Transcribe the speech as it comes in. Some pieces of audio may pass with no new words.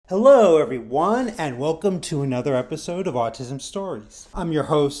Hello, everyone, and welcome to another episode of Autism Stories. I'm your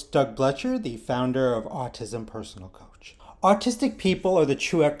host, Doug Bletcher, the founder of Autism Personal Coach. Autistic people are the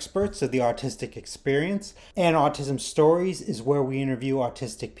true experts of the autistic experience, and Autism Stories is where we interview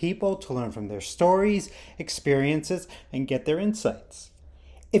autistic people to learn from their stories, experiences, and get their insights.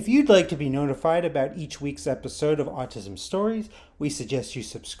 If you'd like to be notified about each week's episode of Autism Stories, we suggest you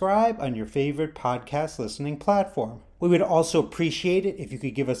subscribe on your favorite podcast listening platform. We would also appreciate it if you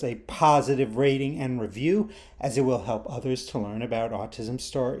could give us a positive rating and review, as it will help others to learn about Autism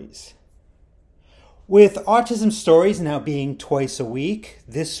Stories. With Autism Stories now being twice a week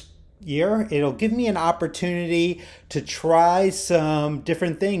this year, it'll give me an opportunity to try some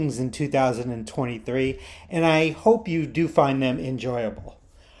different things in 2023, and I hope you do find them enjoyable.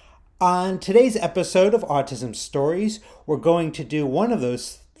 On today's episode of Autism Stories, we're going to do one of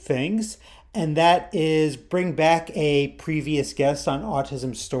those things, and that is bring back a previous guest on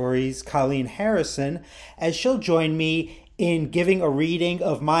Autism Stories, Colleen Harrison, as she'll join me in giving a reading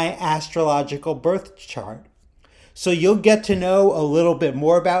of my astrological birth chart. So you'll get to know a little bit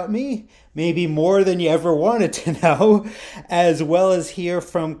more about me, maybe more than you ever wanted to know, as well as hear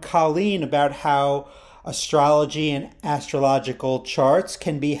from Colleen about how astrology and astrological charts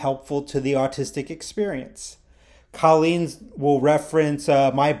can be helpful to the autistic experience. Colleen will reference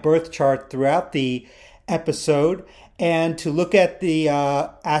my birth chart throughout the episode, and to look at the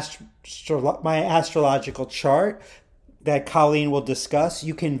my astrological chart that Colleen will discuss,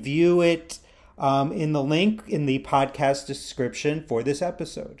 you can view it in the link in the podcast description for this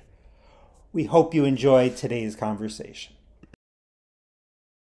episode. We hope you enjoyed today's conversation.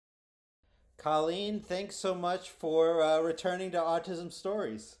 Colleen, thanks so much for returning to Autism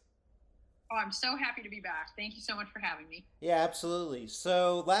Stories. Oh, I'm so happy to be back. Thank you so much for having me. Yeah, absolutely.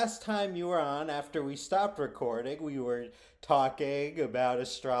 So last time you were on, after we stopped recording, we were talking about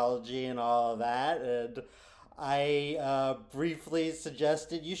astrology and all of that, and I briefly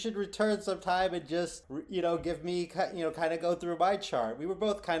suggested you should return sometime and just, give me, kind of go through my chart. We were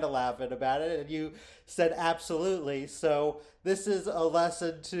both kind of laughing about it, and you said absolutely. So this is a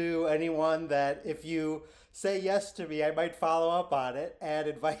lesson to anyone that if you say yes to me, I might follow up on it and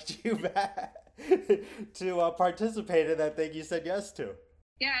invite you back to participate in that thing you said yes to.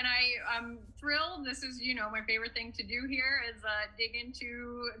 Yeah, and I'm thrilled. This is, my favorite thing to do here is dig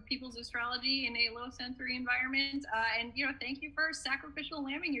into people's astrology in a low-sensory environment. And, thank you for sacrificial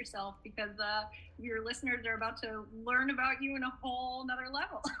lambing yourself, because your listeners are about to learn about you in a whole nother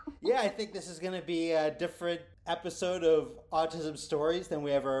level. Yeah, I think this is going to be a different episode of Autism Stories than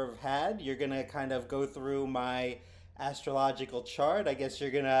we ever had. You're going to kind of go through my astrological chart. I guess you're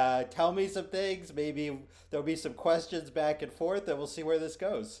gonna tell me some things. Maybe there'll be some questions back and forth, and we'll see where this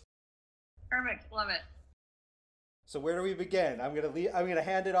goes. Perfect, love it. So where do we begin? I'm gonna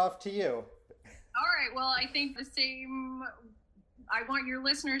hand it off to you. All right. Well, I think the same. I want your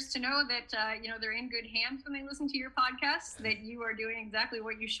listeners to know that they're in good hands when they listen to your podcast. That you are doing exactly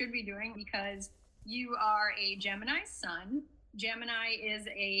what you should be doing, because you are a Gemini sun. Gemini is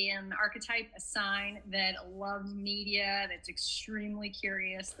an archetype, a sign that loves media, that's extremely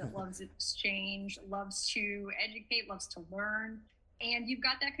curious, that loves exchange, loves to educate, loves to learn. And you've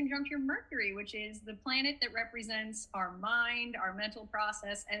got that conjuncture Mercury, which is the planet that represents our mind, our mental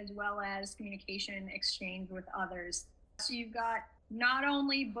process, as well as communication, exchange with others. So you've got not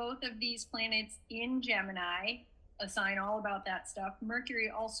only both of these planets in Gemini, a sign all about that stuff. Mercury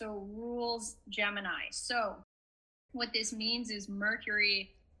also rules Gemini. So what this means is Mercury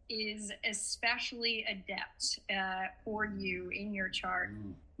is especially adept for you in your chart.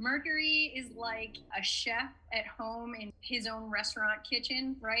 Mercury is like a chef at home in his own restaurant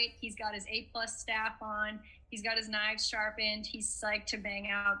kitchen, right? He's got his A+ staff on. He's got his knives sharpened. He's psyched to bang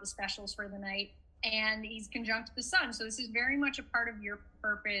out the specials for the night. And he's conjunct the sun. So this is very much a part of your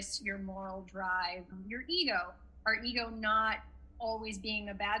purpose, your moral drive, your ego. Our ego not always being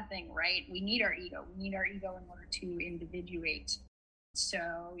a bad thing, right? We need our ego. We need our ego in order to individuate.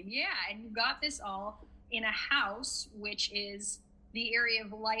 So yeah, and you got this all in a house, which is the area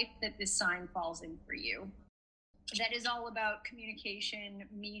of life that this sign falls in for you. That is all about communication,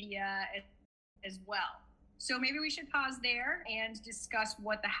 media as well. So maybe we should pause there and discuss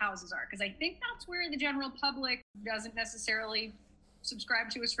what the houses are, because I think that's where the general public doesn't necessarily subscribe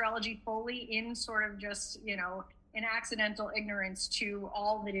to astrology fully, in sort of just, an accidental ignorance to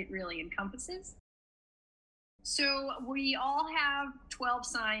all that it really encompasses. So we all have 12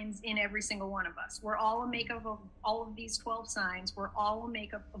 signs in every single one of us. We're all a makeup of all of these 12 signs. We're all a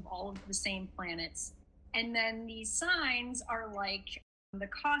makeup of all of the same planets. And then these signs are like the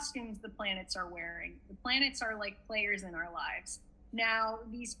costumes the planets are wearing. The planets are like players in our lives. Now,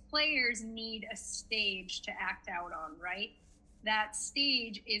 these players need a stage to act out on, right? That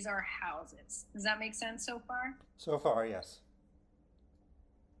stage is our houses. Does that make sense so far? So far, yes.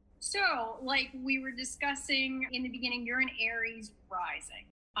 So, like we were discussing in the beginning, you're an Aries rising.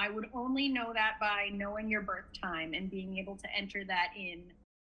 I would only know that by knowing your birth time and being able to enter that in.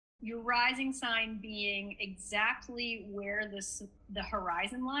 Your rising sign being exactly where the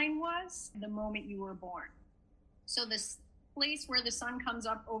horizon line was the moment you were born. So this place where the sun comes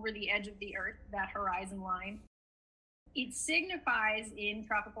up over the edge of the earth, that horizon line, it signifies in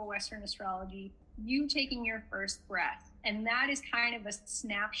tropical Western astrology you taking your first breath. And that is kind of a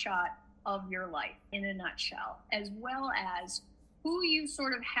snapshot of your life in a nutshell, as well as who you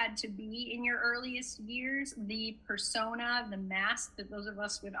sort of had to be in your earliest years, the persona, the mask that those of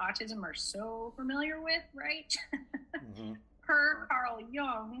us with autism are so familiar with, right? Mm-hmm. Per Carl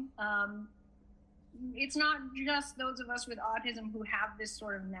Jung, it's not just those of us with autism who have this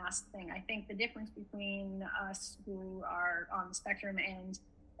sort of mask thing. I think the difference between us who are on the spectrum and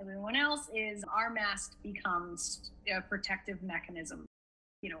everyone else is our mask becomes a protective mechanism,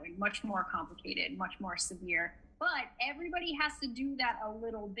 much more complicated, much more severe. But everybody has to do that a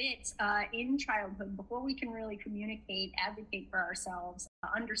little bit in childhood before we can really communicate, advocate for ourselves,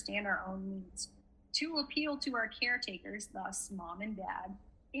 understand our own needs, to appeal to our caretakers, thus mom and dad,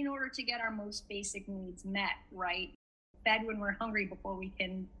 in order to get our most basic needs met, right? Fed when we're hungry before we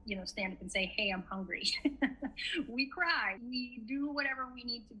can, stand up and say, hey, I'm hungry. We cry. We do whatever we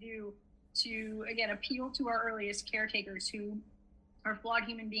need to do to, again, appeal to our earliest caretakers who are flawed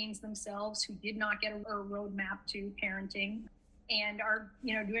human beings themselves, who did not get a roadmap to parenting and are,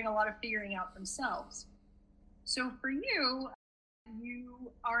 doing a lot of figuring out themselves. So for you,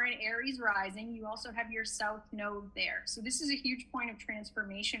 you are an Aries rising. You also have your South Node there. So this is a huge point of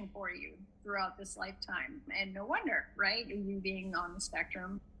transformation for you throughout this lifetime. And no wonder, right? You being on the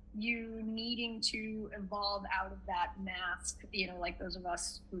spectrum, you needing to evolve out of that mask, like those of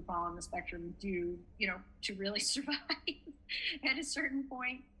us who fall on the spectrum do, to really survive at a certain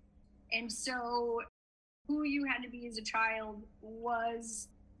point. And so who you had to be as a child was,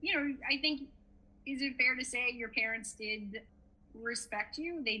 I think, is it fair to say your parents did respect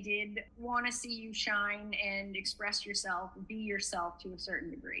you? They did want to see you shine and express yourself, be yourself to a certain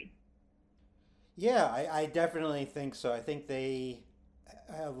degree. Yeah, I definitely think so. I think they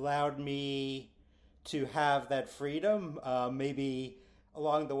allowed me to have that freedom. Maybe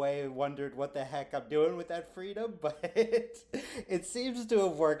along the way wondered what the heck I'm doing with that freedom, but it seems to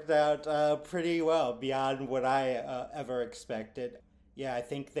have worked out pretty well beyond what I ever expected. Yeah, I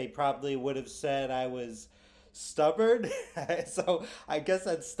think they probably would have said I was stubborn. So I guess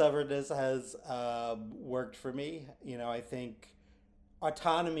that stubbornness has worked for me. I think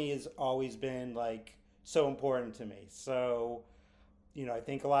autonomy has always been like so important to me. So I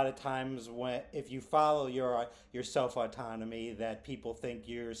think a lot of times if you follow your self autonomy, that people think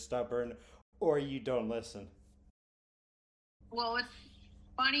you're stubborn or you don't listen. Well, what's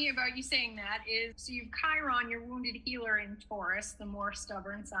funny about you saying that is, so you've Chiron, your wounded healer in Taurus, the more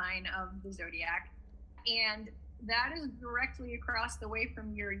stubborn sign of the zodiac, and that is directly across the way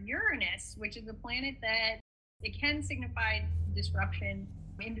from your Uranus, which is a planet that it can signify disruption,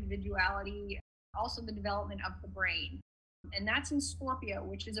 individuality, also the development of the brain. And that's in Scorpio,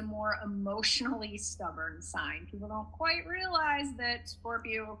 which is a more emotionally stubborn sign. People don't quite realize that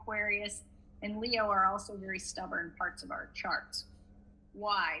Scorpio, Aquarius, and Leo are also very stubborn parts of our charts.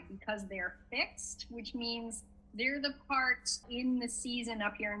 Why? Because they're fixed, which means they're the parts in the season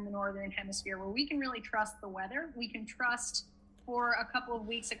up here in the Northern Hemisphere where we can really trust the weather. We can trust for a couple of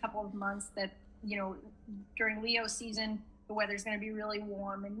weeks, a couple of months that, during Leo season, the weather's going to be really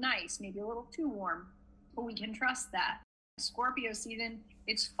warm and nice, maybe a little too warm, but we can trust that. Scorpio season,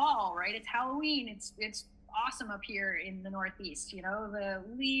 it's fall, right? It's Halloween. It's awesome up here in the Northeast.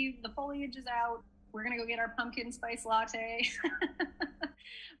 The foliage is out. We're going to go get our pumpkin spice latte.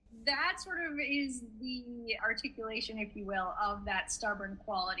 That sort of is the articulation, if you will, of that stubborn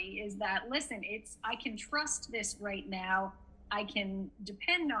quality, is that, listen, I can trust this right now. I can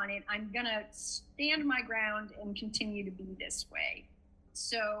depend on it. I'm going to stand my ground and continue to be this way.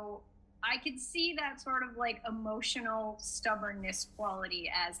 So I could see that sort of like emotional stubbornness quality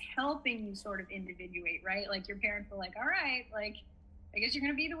as helping you sort of individuate, right? Like your parents were like, all right, like, I guess you're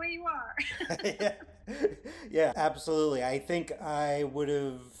going to be the way you are. Yeah, absolutely. I think I would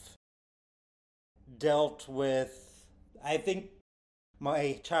have I think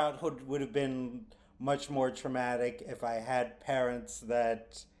my childhood would have been much more traumatic if I had parents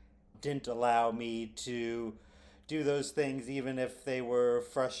that didn't allow me to do those things even if they were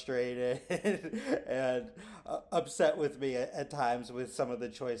frustrated and upset with me at times with some of the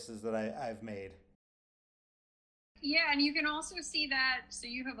choices that I've made. Yeah, and you can also see that. So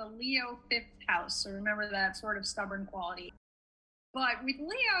you have a Leo fifth house. So remember that sort of stubborn quality. But with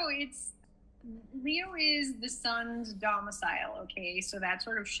Leo is the sun's domicile, okay? So that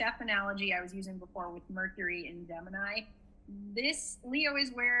sort of chef analogy I was using before with Mercury in Gemini. This Leo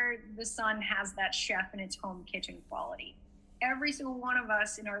is where the sun has that chef in its home kitchen quality. Every single one of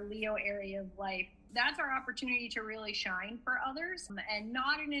us in our Leo area of life, that's our opportunity to really shine for others, and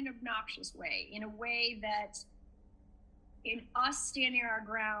not in an obnoxious way, in a way that in us standing our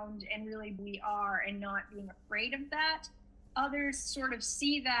ground and really we are and not being afraid of that, others sort of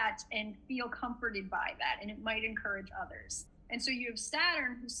see that and feel comforted by that, and it might encourage others. And so you have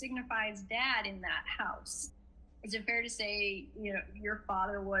Saturn, who signifies dad, in that house. Is it fair to say, your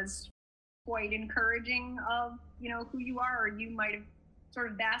father was quite encouraging of, who you are, or you might have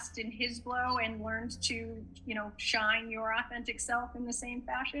sort of basked in his glow and learned to, shine your authentic self in the same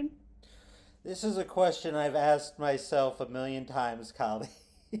fashion? This is a question I've asked myself a million times, Colleen.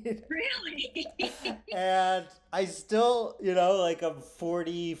 Really? And I still, I'm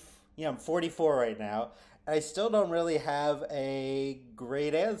 40, I'm 44 right now. And I still don't really have a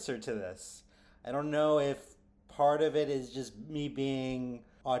great answer to this. I don't know if part of it is just me being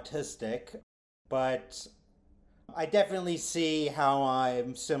autistic, but I definitely see how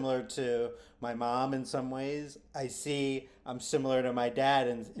I'm similar to my mom in some ways. I see I'm similar to my dad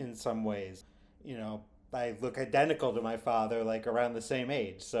in some ways. I look identical to my father, like around the same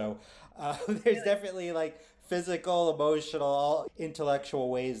age. So there's definitely like physical, emotional, intellectual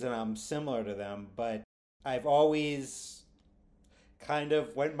ways that I'm similar to them. But I've always kind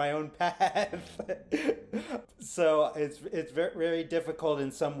of went my own path. So it's very, very difficult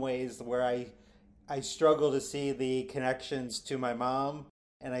in some ways where I struggle to see the connections to my mom,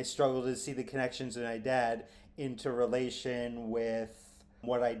 and I struggle to see the connections to my dad into relation with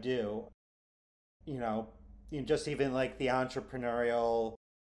what I do. Just even like the entrepreneurial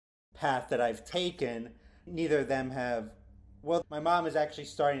path that I've taken, neither of them have. Well, my mom is actually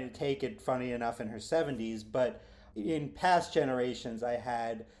starting to take it, funny enough, in her 70s, but in past generations, I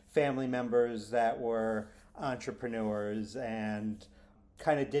had family members that were entrepreneurs and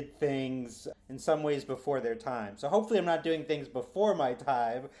kind of did things in some ways before their time. So hopefully, I'm not doing things before my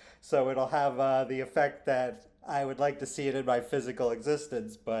time, so it'll have the effect that I would like to see it in my physical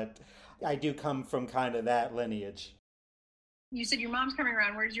existence, but I do come from kind of that lineage. You said your mom's coming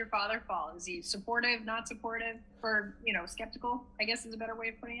around. Where does your father fall? Is he supportive, not supportive, or, skeptical, I guess is a better way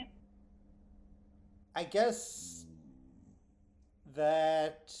of putting it? I guess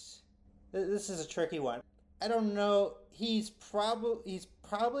that this is a tricky one. I don't know. He's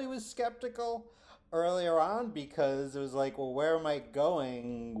probably was skeptical earlier on because it was like, well, where am I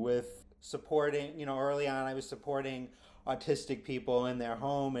going with supporting? Early on I was supporting autistic people in their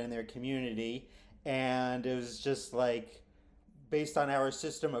home and in their community, and it was just like based on our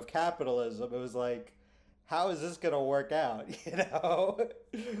system of capitalism, it was like, how is this going to work out?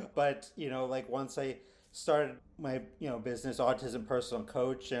 But like once I started my business, Autism Personal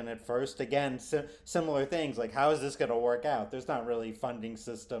Coach, and at first again similar things like, how is this going to work out? There's not really funding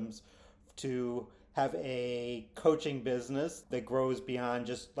systems to have a coaching business that grows beyond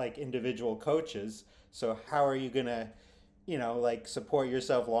just like individual coaches. So how are you going to like support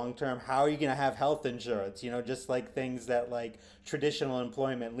yourself long term? How are you going to have health insurance? Just like things that like traditional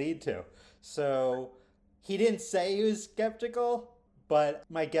employment lead to. So he didn't say he was skeptical, but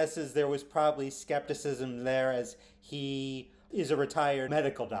my guess is there was probably skepticism there as he is a retired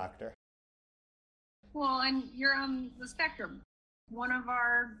medical doctor. Well, and you're on the spectrum. One of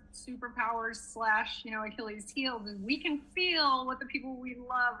our superpowers / Achilles heels is we can feel what the people we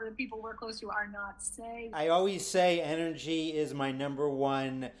love or the people we're close to are not saying. I always say energy is my number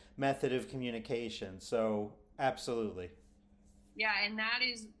one method of communication. So absolutely. Yeah, and that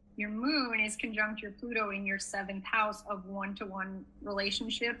is, your moon is conjunct your Pluto in your 7th house of one-to-one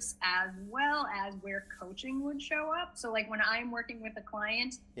relationships, as well as where coaching would show up. So like when I'm working with a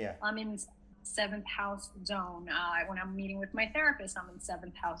client, yeah, I'm in 7th house zone. When I'm meeting with my therapist, I'm in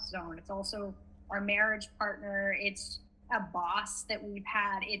 7th house zone. It's also our marriage partner. It's a boss that we've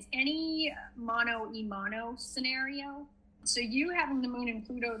had. It's any mano scenario. So you having the moon and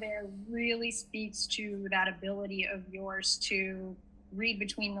Pluto there really speaks to that ability of yours to read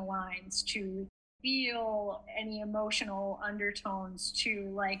between the lines, to feel any emotional undertones, to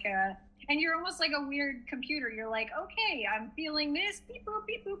like And you're almost like a weird computer. You're like, okay, I'm feeling this, beep boop,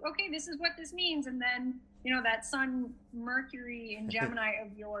 beep boop. Okay, this is what this means. And then, that Sun, Mercury, and Gemini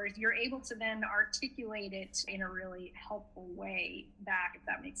of yours, you're able to then articulate it in a really helpful way back, if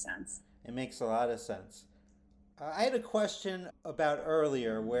that makes sense. It makes a lot of sense. I had a question about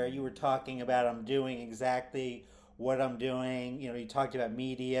earlier where you were talking about I'm doing exactly what I'm doing. You talked about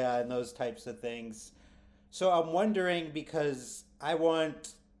media and those types of things. So I'm wondering, because I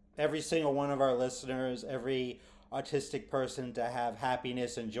want every single one of our listeners, every autistic person to have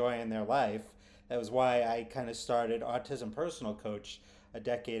happiness and joy in their life. That was why I kind of started Autism Personal Coach a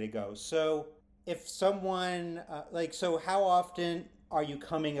decade ago. So if someone, so how often are you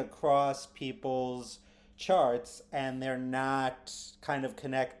coming across people's charts and they're not kind of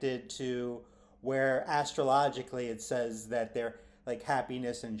connected to where astrologically it says that their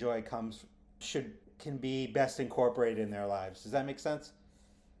happiness and joy can be best incorporated in their lives? Does that make sense?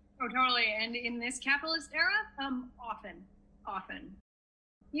 Oh, totally. And in this capitalist era, often,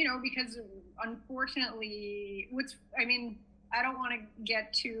 because unfortunately, I don't want to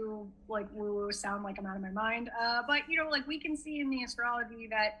get too woo-woo, sound like I'm out of my mind. But we can see in the astrology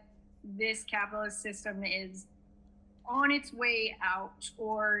that this capitalist system is on its way out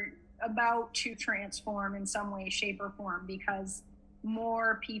or about to transform in some way, shape, or form, because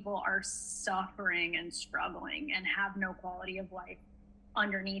more people are suffering and struggling and have no quality of life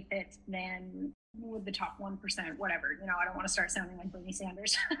underneath it than with the top 1%, whatever. I don't want to start sounding like Bernie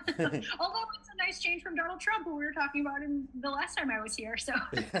Sanders. Although it's a nice change from Donald Trump, who we were talking about in the last time I was here. So,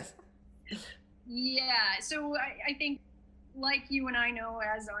 yeah. So I think, like you and I know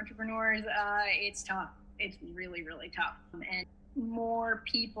as entrepreneurs, it's tough. It's really, really tough. And more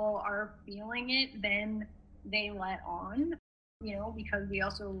people are feeling it than they let on, because we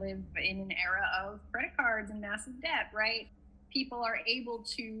also live in an era of credit cards and massive debt, right? People are able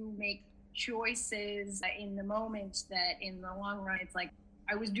to make choices in the moment that in the long run, it's like,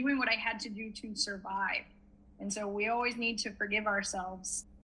 I was doing what I had to do to survive. And so we always need to forgive ourselves.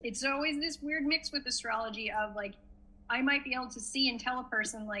 It's always this weird mix with astrology of I might be able to see and tell a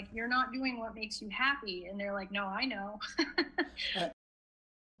person you're not doing what makes you happy. And they're like, no, I know.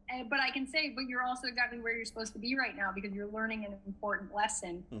 But I can say, but you're also exactly where you're supposed to be right now because you're learning an important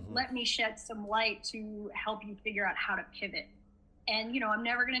lesson. Mm-hmm. Let me shed some light to help you figure out how to pivot. And, I'm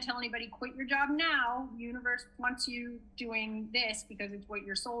never going to tell anybody, quit your job now. The universe wants you doing this because it's what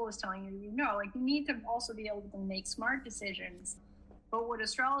your soul is telling you. You need to also be able to make smart decisions. But what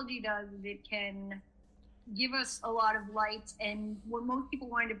astrology does is it can give us a lot of light. And what most people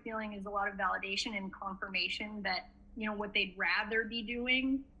wind up feeling is a lot of validation and confirmation that, what they'd rather be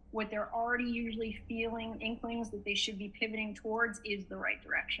doing, what they're already usually feeling, inklings that they should be pivoting towards, is the right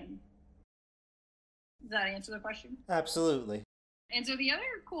direction. Does that answer the question? Absolutely. And so the other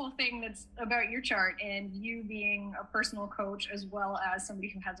cool thing that's about your chart and you being a personal coach as well as somebody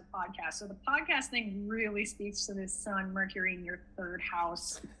who has a podcast. So the podcast thing really speaks to this Sun, Mercury in your third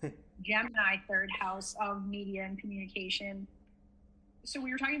house, Gemini third house of media and communication. So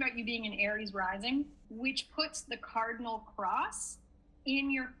we were talking about you being an Aries rising, which puts the cardinal cross in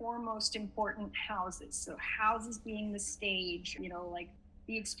your four most important houses. So houses being the stage,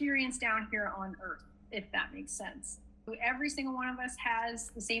 the experience down here on Earth, if that makes sense. Every single one of us has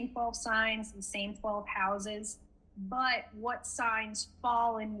the same 12 signs, the same 12 houses, but what signs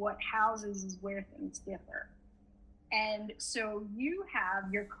fall in what houses is where things differ. And so you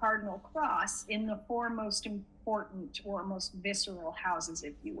have your cardinal cross in the four most important or most visceral houses,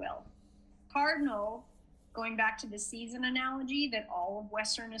 if you will. Cardinal, going back to the season analogy that all of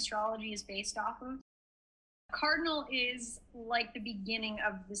Western astrology is based off of, cardinal is like the beginning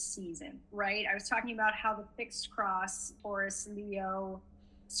of the season, right? I was talking about how the fixed cross, Taurus, Leo,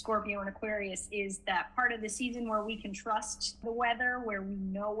 Scorpio, and Aquarius is that part of the season where we can trust the weather, where we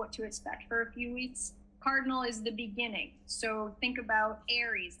know what to expect for a few weeks. Cardinal is the beginning. So think about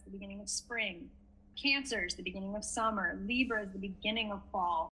Aries, the beginning of spring. Cancer is the beginning of summer. Libra is the beginning of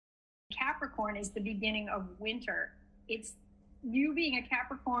fall. Capricorn is the beginning of winter. It's you being a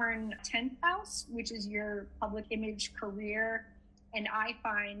Capricorn 10th house, which is your public image, career, and I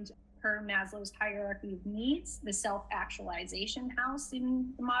find per Maslow's hierarchy of needs, the self-actualization house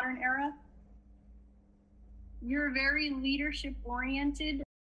in the modern era. You're very leadership oriented.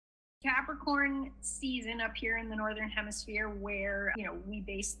 Capricorn season up here in the Northern Hemisphere where, we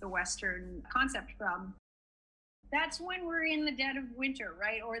base the Western concept from. That's when we're in the dead of winter,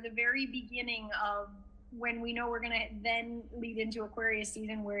 right? Or the very beginning of when we know we're going to then lead into Aquarius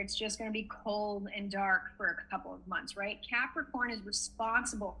season where it's just going to be cold and dark for a couple of months, right? Capricorn is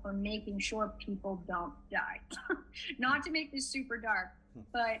responsible for making sure people don't die. Not to make this super dark,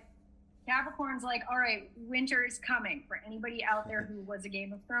 but Capricorn's like, all right, winter is coming. For anybody out there who was a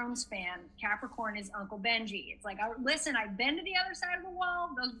Game of Thrones fan, Capricorn is Uncle Benji. It's like, listen, I've been to the other side of the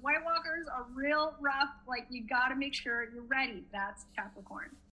wall. Those White Walkers are real rough. Like, you got to make sure you're ready. That's Capricorn.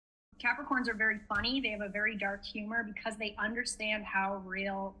 Capricorns are very funny. They have a very dark humor because they understand how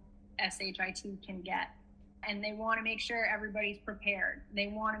real SHIT can get. And they want to make sure everybody's prepared. They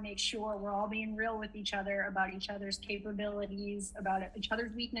want to make sure we're all being real with each other about each other's capabilities, about each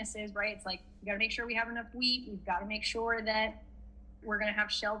other's weaknesses, right? It's like, we got to make sure we have enough wheat. We've got to make sure that we're going to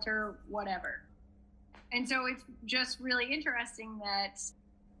have shelter, whatever. And so it's just really interesting that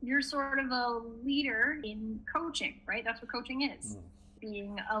you're sort of a leader in coaching, right? That's what coaching is.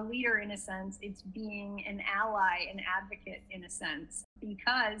 Being a leader in a sense, it's being an ally, an advocate in a sense,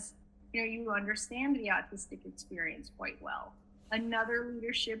 because you understand the autistic experience quite well. Another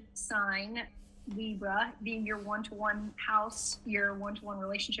leadership sign, Libra, being your one-to-one house, your one-to-one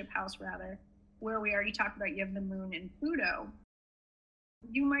relationship house rather, where we already talked about you have the moon and Pluto.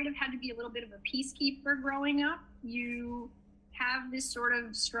 You might have had to be a little bit of a peacekeeper growing up. You have this sort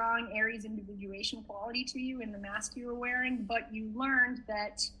of strong Aries individuation quality to you in the mask you were wearing, but you learned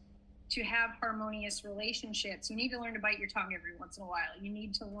that to have harmonious relationships, you need to learn to bite your tongue every once in a while. You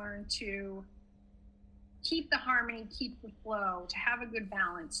need to learn to keep the harmony, keep the flow, to have a good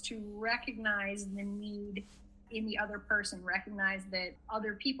balance, to recognize the need in the other person, recognize that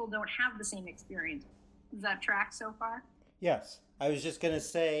other people don't have the same experience. Does that track so far? Yes. I was just going to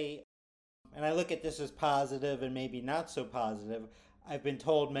say, and I look at this as positive and maybe not so positive. I've been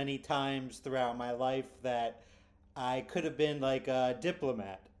told many times throughout my life that I could have been like a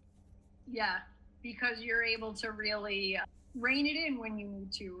diplomat. Yeah, because you're able to really rein it in when you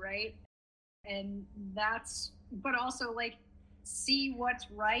need to, right? And but also like see what's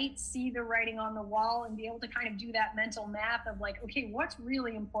right, see the writing on the wall, and be able to kind of do that mental math of like, okay, what's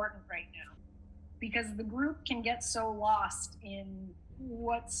really important right now? Because the group can get so lost in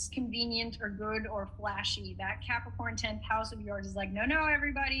what's convenient or good or flashy. That Capricorn 10th house of yours is like, no,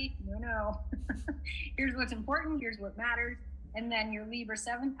 everybody, no. Here's what's important, here's what matters. And then your Libra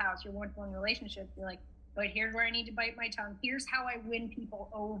 7th house, your one-to-one relationship, you're like, but here's where I need to bite my tongue. Here's how I win people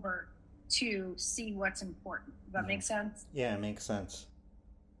over to see what's important. Does that make sense? Yeah, it makes sense.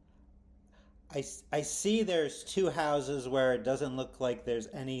 I see there's two houses where it doesn't look like there's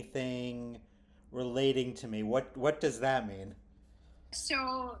anything relating to me. What does that mean?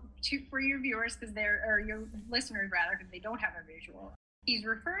 So for your viewers, or your listeners rather, because they don't have a visual, he's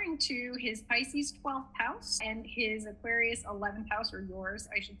referring to his Pisces 12th house and his Aquarius 11th house, or yours,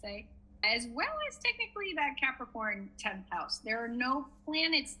 I should say, as well as technically that Capricorn 10th house. There are no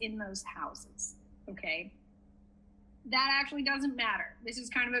planets in those houses, okay? That actually doesn't matter. This is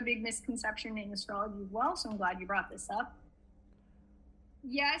kind of a big misconception in astrology as well, so I'm glad you brought this up.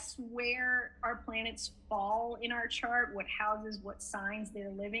 Yes, where our planets fall in our chart, what houses, what signs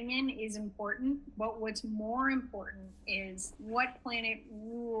they're living in is important. But what's more important is what planet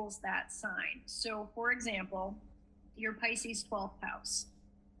rules that sign. So, for example, your Pisces 12th house.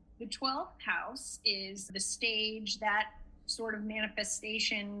 The 12th house is the stage, that sort of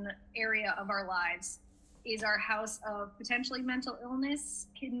manifestation area of our lives, is our house of potentially mental illness,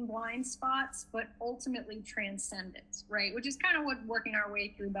 hidden blind spots, but ultimately transcendence, right? Which is kind of what working our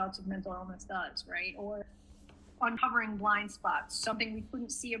way through bouts of mental illness does, right? Or uncovering blind spots, something we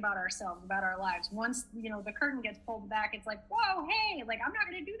couldn't see about ourselves, about our lives. Once, the curtain gets pulled back, it's like, whoa, hey, like, I'm not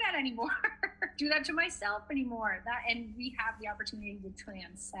going to do that anymore. Do that to myself anymore. And we have the opportunity to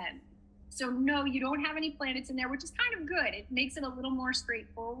transcend. So no, you don't have any planets in there, which is kind of good. It makes it a little more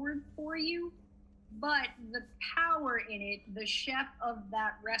straightforward for you. But the power in it, the chef of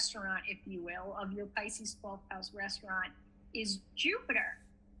that restaurant, if you will, of your Pisces 12th house restaurant, is Jupiter.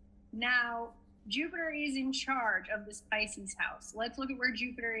 Now, Jupiter is in charge of this Pisces house. Let's look at where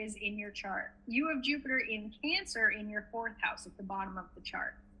Jupiter is in your chart. You have Jupiter in Cancer in your 4th house at the bottom of the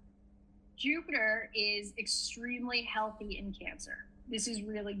chart. Jupiter is extremely healthy in Cancer. This is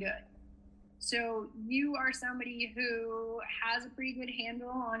really good. So you are somebody who has a pretty good handle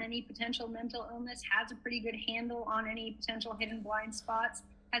on any potential mental illness, has a pretty good handle on any potential hidden blind spots,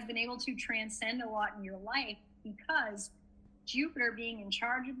 has been able to transcend a lot in your life because Jupiter, being in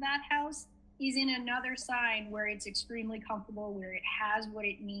charge of that house, is in another sign where it's extremely comfortable, where it has what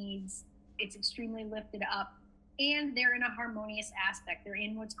it needs, it's extremely lifted up, and they're in a harmonious aspect. They're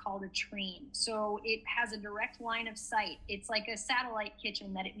in what's called a trine. So it has a direct line of sight. It's like a satellite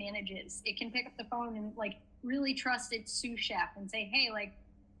kitchen that it manages. It can pick up the phone and like really trust its sous chef and say, hey, like,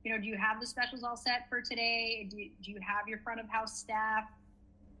 do you have the specials all set for today? Do you have your front of house staff?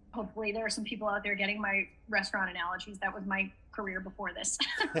 Hopefully there are some people out there getting my restaurant analogies. That was my career before this.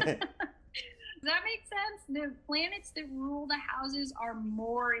 Does that make sense? The planets that rule the houses are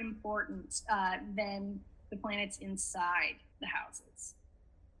more important than the planets inside the houses.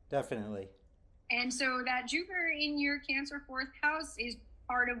 Definitely. And so that Jupiter in your Cancer fourth house is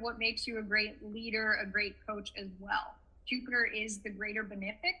part of what makes you a great leader, a great coach as well. Jupiter is the greater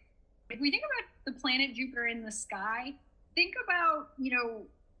benefic. If we think about the planet Jupiter in the sky, think about,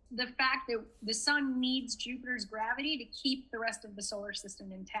 the fact that the sun needs Jupiter's gravity to keep the rest of the solar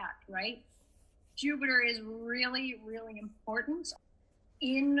system intact, right? Jupiter is really, really important.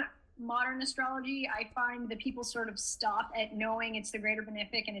 In modern astrology, I find that people sort of stop at knowing it's the greater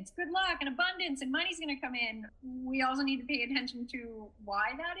benefic and it's good luck and abundance and money's going to come in. We also need to pay attention to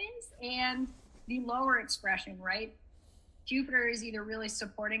why that is and the lower expression, right? Jupiter is either really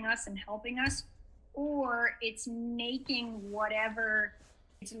supporting us and helping us, or it's making whatever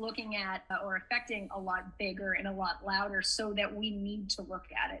it's looking at or affecting a lot bigger and a lot louder, so that we need to look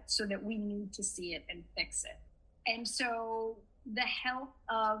at it, so that we need to see it and fix it. And so the health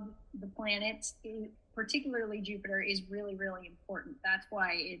of the planet, particularly Jupiter, is really, really important. That's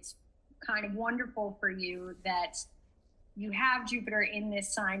why it's kind of wonderful for you that you have Jupiter in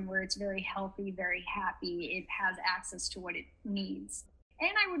this sign where it's very healthy, very happy. It has access to what it needs. And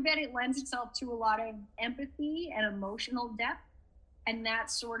I would bet it lends itself to a lot of empathy and emotional depth. And that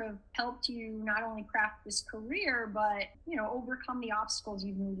sort of helped you not only craft this career, but, overcome the obstacles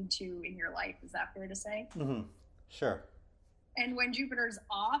you've needed to in your life. Is that fair to say? Mm-hmm. Sure. And when Jupiter's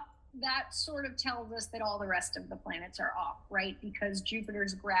off, that sort of tells us that all the rest of the planets are off, right? Because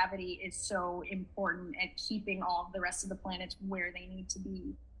Jupiter's gravity is so important at keeping all of the rest of the planets where they need to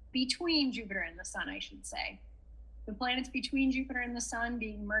be, between Jupiter and the sun, I should say. The planets between Jupiter and the sun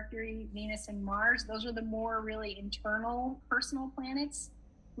being Mercury, Venus, and Mars, those are the more really internal, personal planets.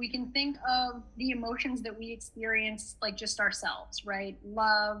 We can think of the emotions that we experience like just ourselves, right?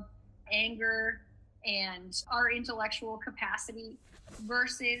 Love, anger, and our intellectual capacity,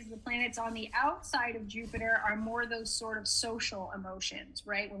 versus the planets on the outside of Jupiter are more those sort of social emotions,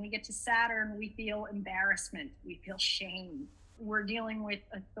 right? When we get to Saturn, we feel embarrassment, we feel shame. We're dealing with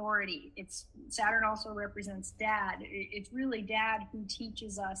authority. Saturn also represents dad. It's really dad who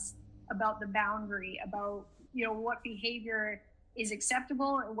teaches us about the boundary, about, what behavior is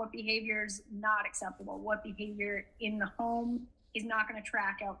acceptable and what behavior is not acceptable, what behavior in the home is not going to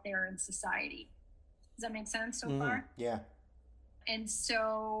track out there in society. Does that make sense so far? Yeah. And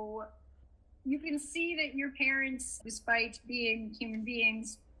so you can see that your parents, despite being human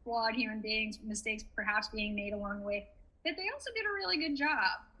beings, flawed human beings, mistakes perhaps being made along the way, that they also did a really good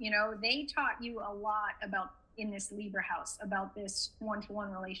job. They taught you a lot about, in this Libra house, about this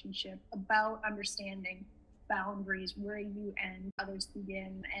one-to-one relationship, about understanding boundaries, where you end, others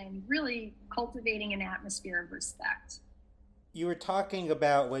begin, and really cultivating an atmosphere of respect. You were talking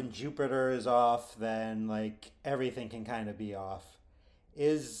about when Jupiter is off, then like everything can kind of be off.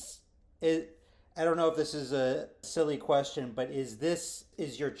 I don't know if this is a silly question, but is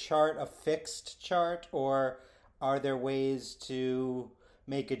your chart a fixed chart, or are there ways to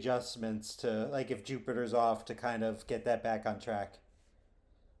make adjustments to, like, if Jupiter's off, to kind of get that back on track?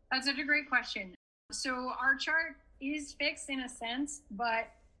 That's such a great question. So our chart is fixed in a sense, but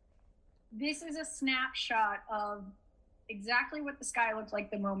this is a snapshot of exactly what the sky looked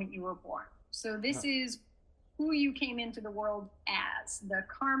like the moment you were born. So this is who you came into the world as, the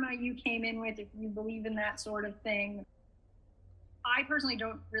karma you came in with, if you believe in that sort of thing. I personally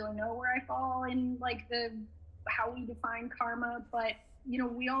don't really know where I fall in like how we define karma, but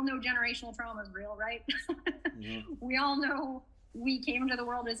we all know generational trauma is real, right? Mm-hmm. We all know we came into the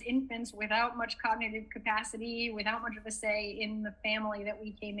world as infants without much cognitive capacity, without much of a say in the family that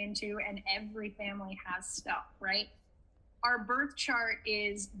we came into, and every family has stuff, right? Our birth chart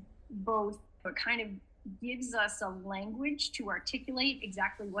is both, it kind of gives us a language to articulate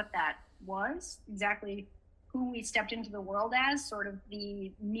exactly what that was, exactly who we stepped into the world as, sort of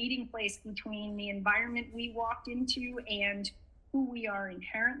the meeting place between the environment we walked into and who we are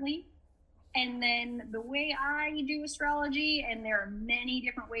inherently. And then the way I do astrology, and there are many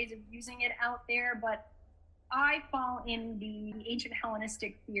different ways of using it out there, but I fall in the ancient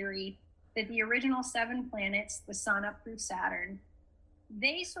Hellenistic theory that the original 7 planets, the sun up through Saturn,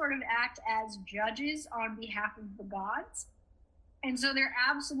 they sort of act as judges on behalf of the gods. And so there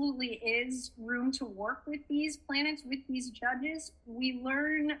absolutely is room to work with these planets, with these judges. We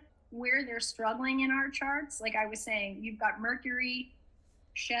learn where they're struggling in our charts. Like I was saying, you've got Mercury,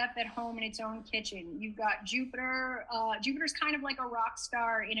 chef at home in its own kitchen. You've got Jupiter. Jupiter's kind of like a rock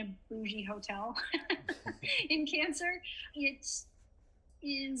star in a bougie hotel in Cancer. It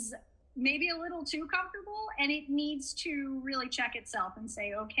is maybe a little too comfortable, and it needs to really check itself and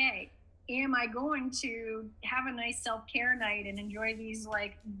say, okay, am I going to have a nice self-care night and enjoy these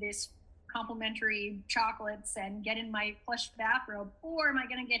like this complimentary chocolates and get in my plush bathrobe, or am I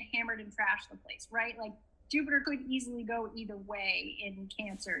going to get hammered and trash the place, right? Like Jupiter could easily go either way in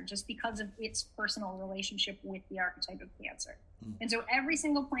Cancer just because of its personal relationship with the archetype of Cancer. And so every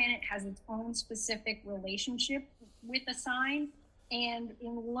single planet has its own specific relationship with a sign. And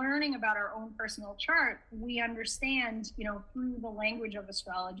in learning about our own personal chart, we understand, through the language of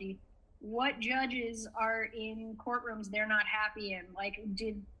astrology, what judges are in courtrooms they're not happy in. Like,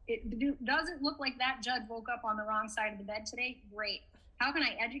 does it look like that judge woke up on the wrong side of the bed today? Great. How can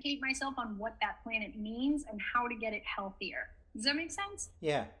I educate myself on what that planet means and how to get it healthier? Does that make sense?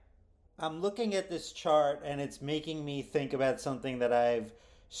 Yeah. I'm looking at this chart and it's making me think about something that I've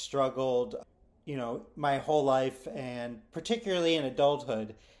struggled, my whole life and particularly in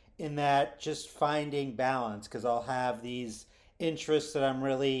adulthood, in that just finding balance, because I'll have these interests that I'm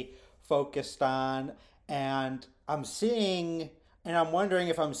really focused on, and I'm wondering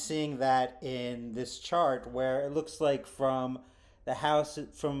if I'm seeing that in this chart where it looks like from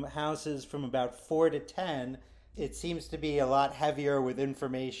houses from about 4 to 10, it seems to be a lot heavier with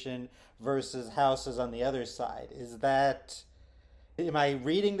information versus houses on the other side. Am I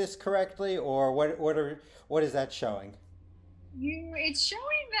reading this correctly, or what is that showing? It's showing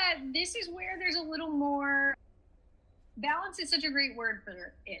that this is where there's a little more balance. Is such a great word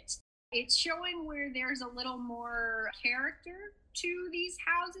for it. It's showing where there's a little more character to these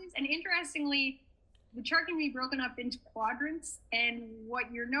houses. And interestingly, the chart can be broken up into quadrants. And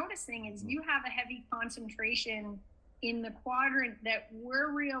what you're noticing is you have a heavy concentration in the quadrant that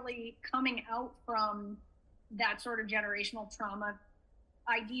we're really coming out from, that sort of generational trauma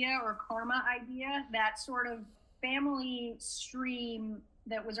idea or karma idea, that sort of family stream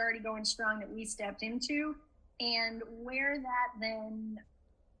that was already going strong that we stepped into, and where that then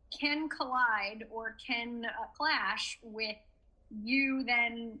can collide or can clash with you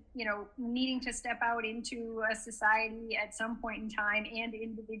then, needing to step out into a society at some point in time and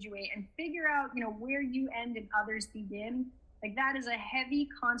individuate and figure out, where you end and others begin. Like, that is a heavy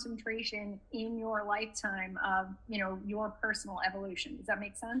concentration in your lifetime of, your personal evolution. Does that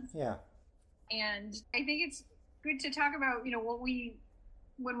make sense? Yeah. And I think it's good to talk about,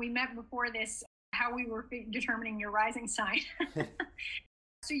 when we met before this, how we were determining your rising sign.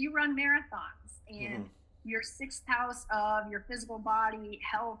 So you run marathons, and your 6th house of your physical body,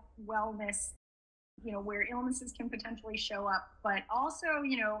 health, wellness, where illnesses can potentially show up, but also,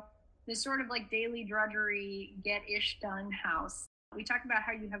 this sort of like daily drudgery, get-ish done house. We talked about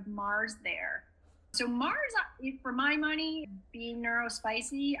how you have Mars there. So Mars, for my money, being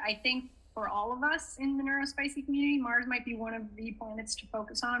neurospicy, I think for all of us in the neurospicy community, Mars might be one of the planets to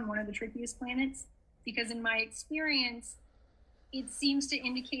focus on, one of the trickiest planets, because in my experience, it seems to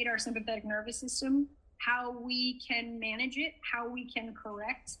indicate our sympathetic nervous system, how we can manage it, how we can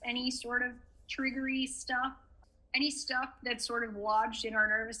correct any sort of triggery stuff, any stuff that's sort of lodged in our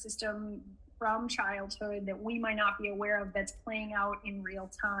nervous system from childhood that we might not be aware of, that's playing out in real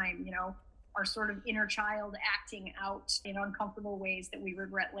time, our sort of inner child acting out in uncomfortable ways that we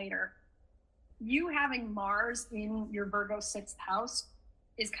regret later. You having Mars in your Virgo 6th house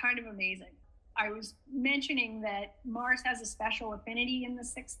is kind of amazing. I was mentioning that Mars has a special affinity in the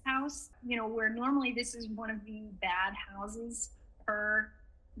 6th house, where normally this is one of the bad houses per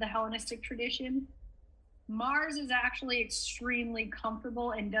the Hellenistic tradition. Mars is actually extremely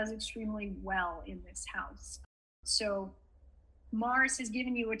comfortable and does extremely well in this house. So Mars has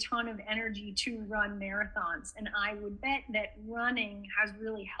given you a ton of energy to run marathons. And I would bet that running has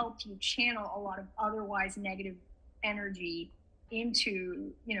really helped you channel a lot of otherwise negative energy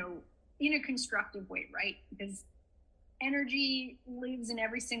into, in a constructive way, right? Because energy lives in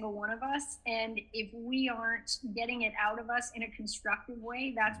every single one of us. And if we aren't getting it out of us in a constructive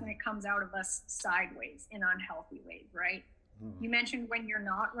way, that's when it comes out of us sideways in unhealthy ways, right? You mentioned when you're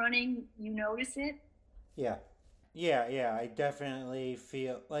not running, you notice it. Yeah. I definitely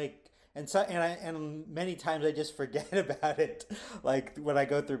feel like, and many times I just forget about it. Like when I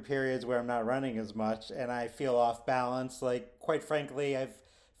go through periods where I'm not running as much and I feel off balance, like quite frankly, I've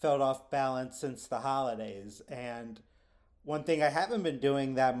felt off balance since the holidays. And one thing I haven't been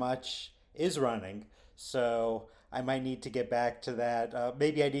doing that much is running. So I might need to get back to that.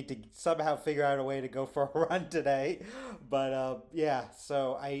 Maybe I need to somehow figure out a way to go for a run today. But a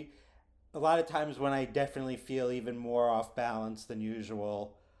lot of times when I definitely feel even more off balance than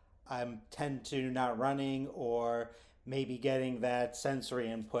usual, I tend to not running or maybe getting that sensory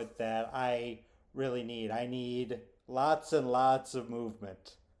input that I really need. I need lots and lots of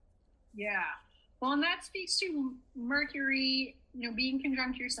movement. Yeah. Well, and that speaks to Mercury, being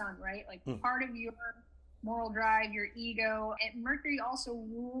conjunct your sun, right? Like part of your moral drive, your ego. And Mercury also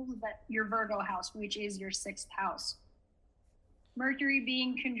rules your Virgo house, which is your sixth house. Mercury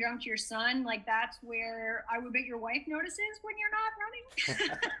being conjunct your sun, like that's where I would bet your wife notices when you're not running.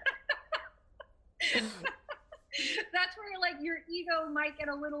 That's where like your ego might get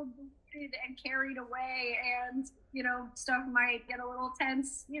a little booted and carried away, and stuff might get a little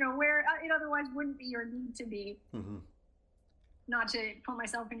tense, where it otherwise wouldn't be or need to be. Mm-hmm. Not to put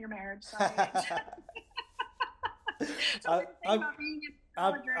myself in your marriage, sorry.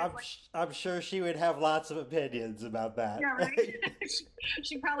 I'm sure she would have lots of opinions about that. Yeah, right.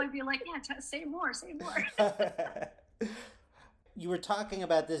 She'd probably be like, "Yeah, say more, say more." You were talking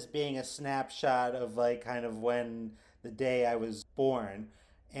about this being a snapshot of like kind of when the day I was born,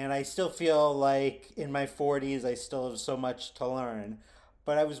 and I still feel like in my 40s I still have so much to learn.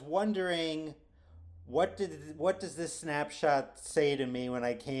 But I was wondering, what does this snapshot say to me when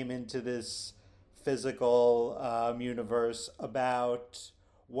I came into this physical universe about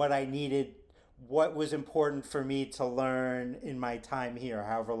what I needed, what was important for me to learn in my time here,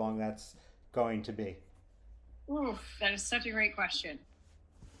 however long that's going to be? Oof, that is such a great question.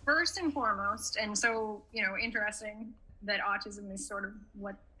 First and foremost, and so, interesting that autism is sort of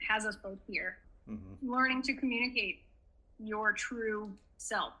what has us both here, learning to communicate your true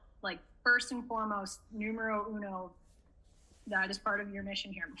self. Like, first and foremost, numero uno, that is part of your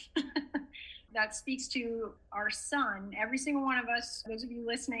mission here. That speaks to our sun. Every single one of us, those of you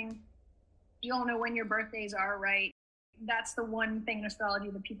listening, you all know when your birthdays are, right? That's the one thing in astrology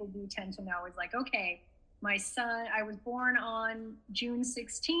that people do tend to know is like, okay, my son, I was born on June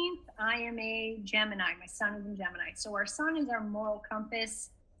 16th. I am a Gemini. My son is in Gemini. So our sun is our moral compass,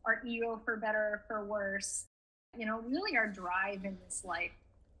 our ego, for better or for worse, really our drive in this life.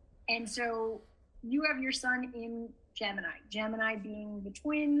 And so you have your sun in Gemini. Gemini being the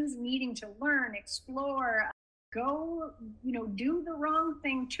twins, needing to learn, explore, go, do the wrong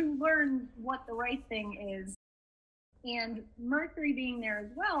thing to learn what the right thing is. And Mercury being there as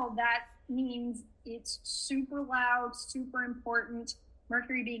well, that means it's super loud, super important.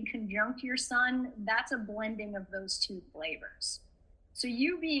 Mercury being conjunct your sun, that's a blending of those two flavors. So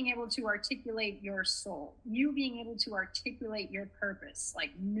you being able to articulate your soul, you being able to articulate your purpose,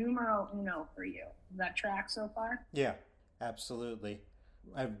 like numero uno for you. Does that track so far? Yeah, absolutely.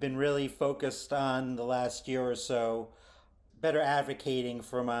 I've been really focused on the last year or so, better advocating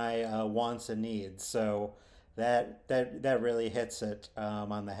for my wants and needs. So that really hits it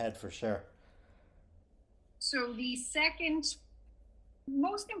on the head for sure. So the second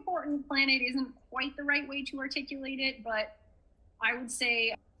most important planet isn't quite the right way to articulate it, but I would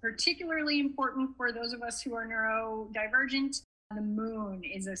say particularly important for those of us who are neurodivergent. The moon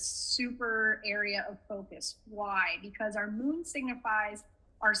is a super area of focus. Why? Because our moon signifies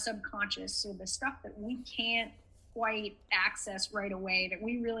our subconscious. So the stuff that we can't quite access right away, that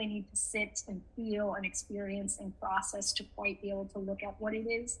we really need to sit and feel and experience and process to quite be able to look at what it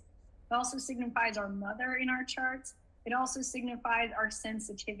is. It also signifies our mother in our charts. It also signifies our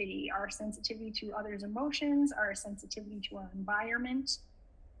sensitivity to others' emotions, our sensitivity to our environment.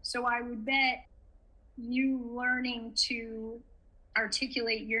 So I would bet you learning to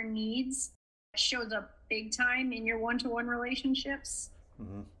articulate your needs shows up big time in your one-to-one relationships.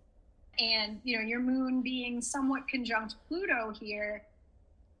 Mm-hmm. And, your moon being somewhat conjunct Pluto here.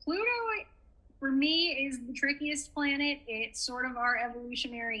 Pluto, for me, is the trickiest planet. It's sort of our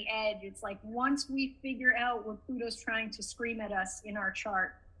evolutionary edge. It's like once we figure out what Pluto's trying to scream at us in our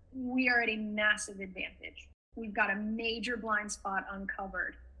chart, we are at a massive advantage. We've got a major blind spot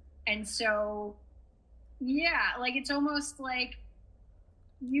uncovered. And so, yeah, like it's almost like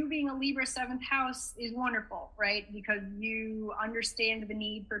you being a Libra 7th house is wonderful, right? Because you understand the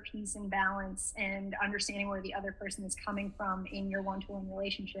need for peace and balance and understanding where the other person is coming from in your one-to-one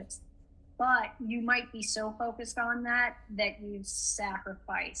relationships. But you might be so focused on that you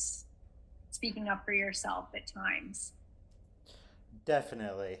sacrifice speaking up for yourself at times.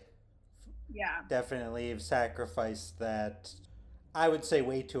 Definitely. Yeah. Definitely have sacrificed that, I would say,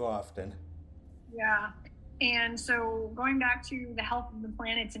 way too often. Yeah. And so going back to the health of the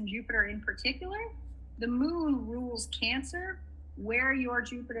planets and Jupiter in particular, the moon rules Cancer, where your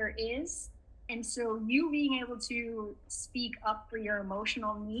Jupiter is. And so you being able to speak up for your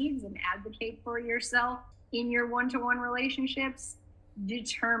emotional needs and advocate for yourself in your one-to-one relationships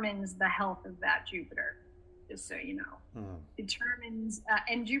determines the health of that Jupiter, just so you know. Determines,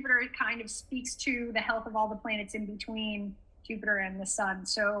 and Jupiter kind of speaks to the health of all the planets in between Jupiter and the sun.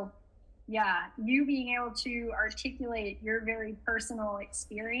 So yeah, you being able to articulate your very personal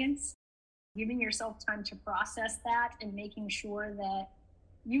experience giving yourself time to process that and making sure that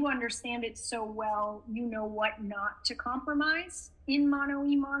you understand it so well, you know what not to compromise in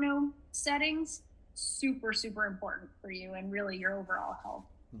mono settings. Super, super important for you and really your overall health.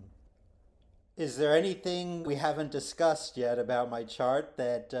 Is there anything we haven't discussed yet about my chart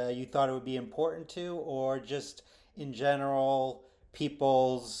that you thought it would be important to, or just in general,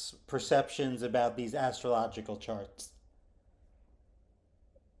 people's perceptions about these astrological charts?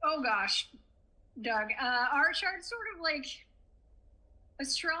 Oh gosh, Doug, our chart's sort of like,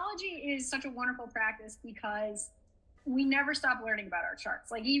 astrology is such a wonderful practice because we never stop learning about our charts.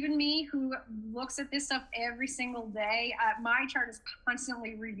 Like even me, who looks at this stuff every single day, my chart is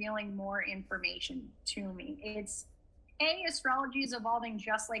constantly revealing more information to me. Astrology is evolving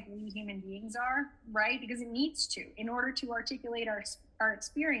just like we human beings are, right? Because it needs to. In order to articulate our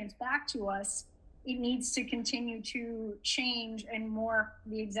experience back to us, it needs to continue to change and morph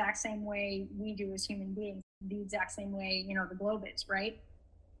the exact same way we do as human beings, the exact same way, the globe is, right?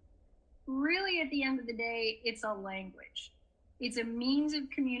 Really, at the end of the day, it's a language. It's a means of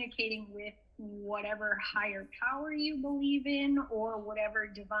communicating with whatever higher power you believe in or whatever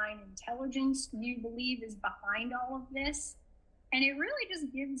divine intelligence you believe is behind all of this. And it really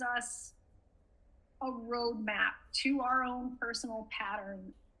just gives us a roadmap to our own personal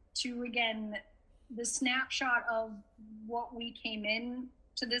pattern, to, again, the snapshot of what we came in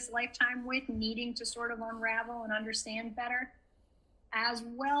to this lifetime with, needing to sort of unravel and understand better, as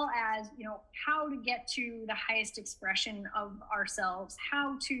well as, how to get to the highest expression of ourselves,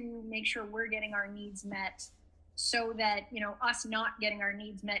 how to make sure we're getting our needs met so that, us not getting our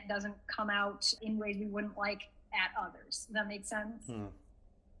needs met doesn't come out in ways we wouldn't like at others. Does that make sense?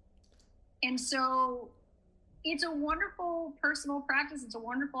 And so it's a wonderful personal practice. It's a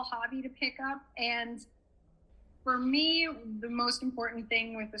wonderful hobby to pick up. And for me, the most important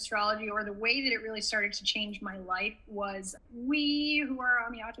thing with astrology, or the way that it really started to change my life, was we who are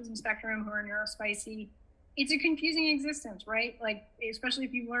on the autism spectrum, who are neurospicy, it's a confusing existence, right? Like, especially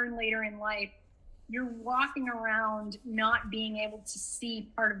if you learn later in life, you're walking around not being able to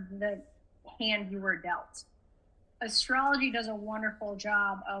see part of the hand you were dealt. Astrology does a wonderful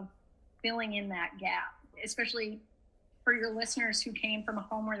job of filling in that gap, especially for your listeners who came from a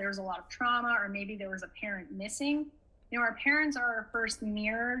home where there was a lot of trauma, or maybe there was a parent missing. Our parents are our first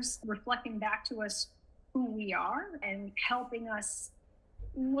mirrors, reflecting back to us who we are and helping us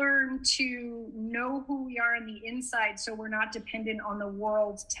learn to know who we are on the inside, so we're not dependent on the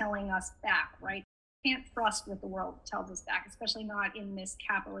world telling us back, right? Can't trust what the world tells us back, especially not in this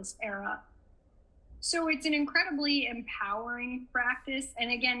capitalist era. So it's an incredibly empowering practice.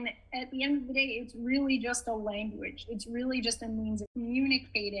 And again, at the end of the day, it's really just a language. It's really just a means of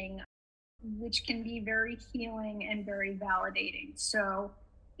communicating, which can be very healing and very validating. So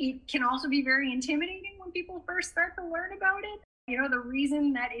it can also be very intimidating when people first start to learn about it. The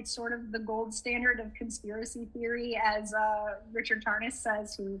reason that it's sort of the gold standard of conspiracy theory, as Richard Tarnas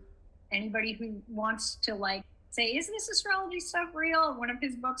says, who anybody who wants to say, is this astrology stuff real? One of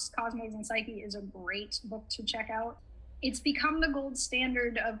his books, Cosmos and Psyche, is a great book to check out. It's become the gold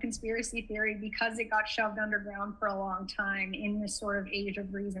standard of conspiracy theory because it got shoved underground for a long time in this sort of age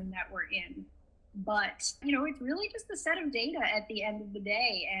of reason that we're in. But, it's really just a set of data at the end of the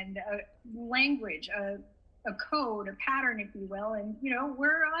day, and a language, a code, a pattern, if you will. And,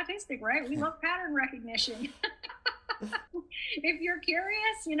 we're autistic, right? We love pattern recognition. If you're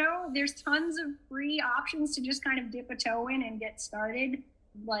curious, there's tons of free options to just kind of dip a toe in and get started.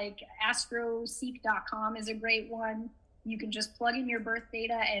 Like astroseek.com is a great one. You can just plug in your birth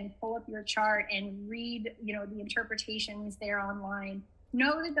data and pull up your chart and read, the interpretations there online.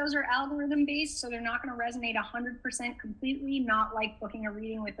 Know that those are algorithm based, so they're not going to resonate 100% completely, not like booking a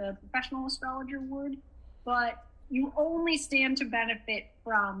reading with a professional astrologer would, but you only stand to benefit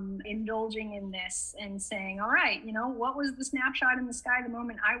from indulging in this and saying, all right, what was the snapshot in the sky the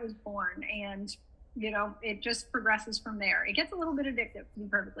moment I was born? And, it just progresses from there. It gets a little bit addictive, to be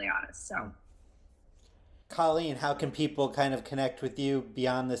perfectly honest. So, Colleen, how can people kind of connect with you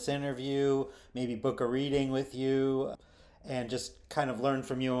beyond this interview, maybe book a reading with you, and just kind of learn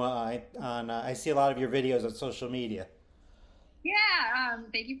from you I see a lot of your videos on social media. Yeah,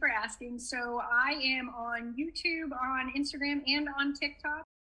 thank you for asking. So I am on YouTube, on Instagram, and on TikTok.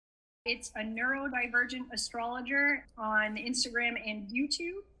 It's a neurodivergent astrologer on Instagram and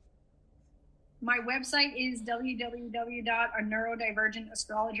YouTube. My website is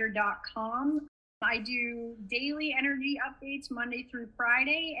www.aneurodivergentastrologer.com. I do daily energy updates Monday through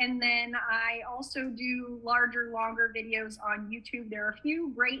Friday, and then I also do larger, longer videos on YouTube. There are a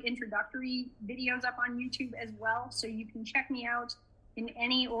few great introductory videos up on YouTube as well, so you can check me out in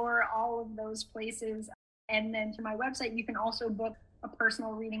any or all of those places. And then to my website, you can also book a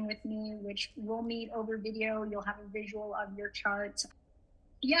personal reading with me, which we'll meet over video. You'll have a visual of your chart.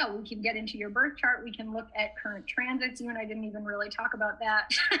 Yeah, we can get into your birth chart. We can look at current transits. You and I didn't even really talk about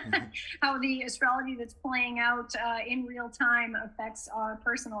that. How the astrology that's playing out in real time affects our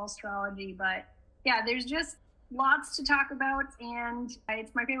personal astrology. But yeah, there's just lots to talk about, and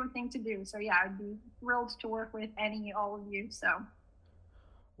it's my favorite thing to do. So yeah, I'd be thrilled to work with all of you. So.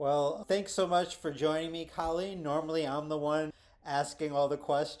 Well, thanks so much for joining me, Colleen. Normally I'm the one asking all the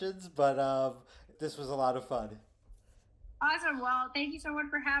questions, but this was a lot of fun. Awesome. Well, thank you so much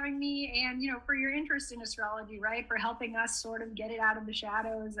for having me and, for your interest in astrology, right? For helping us sort of get it out of the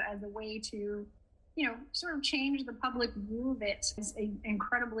shadows as a way to, sort of change the public view of it as an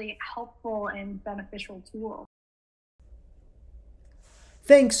incredibly helpful and beneficial tool.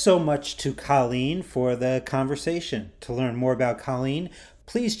 Thanks so much to Colleen for the conversation. To learn more about Colleen,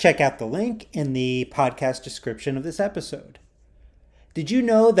 please check out the link in the podcast description of this episode. Did you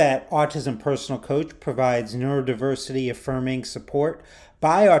know that Autism Personal Coach provides neurodiversity affirming support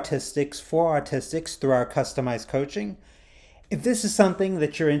by autistics for autistics through our customized coaching? If this is something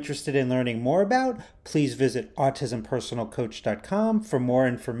that you're interested in learning more about, please visit autismpersonalcoach.com for more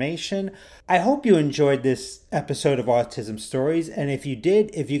information. I hope you enjoyed this episode of Autism Stories, and if you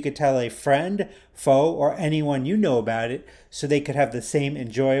did, if you could tell a friend, foe, or anyone you know about it so they could have the same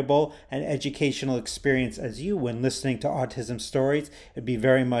enjoyable and educational experience as you when listening to Autism Stories, it'd be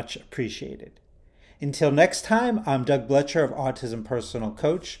very much appreciated. Until next time, I'm Doug Bletcher of Autism Personal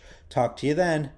Coach. Talk to you then.